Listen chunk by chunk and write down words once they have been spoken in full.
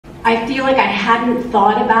I feel like I hadn't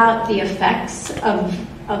thought about the effects of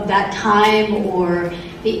that time or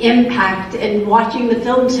the impact. And watching the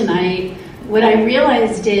film tonight, what I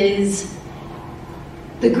realized is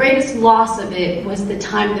the greatest loss of it was the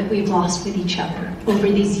time that we've lost with each other over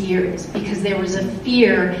these years, because there was a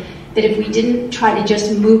fear that if we didn't try to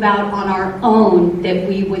just move out on our own, that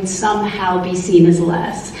we would somehow be seen as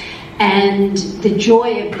less. And the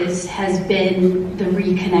joy of this has been the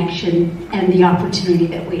reconnection and the opportunity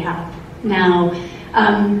that we have now.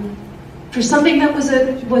 For something that was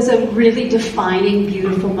a really defining,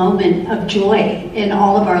 beautiful moment of joy in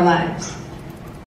all of our lives.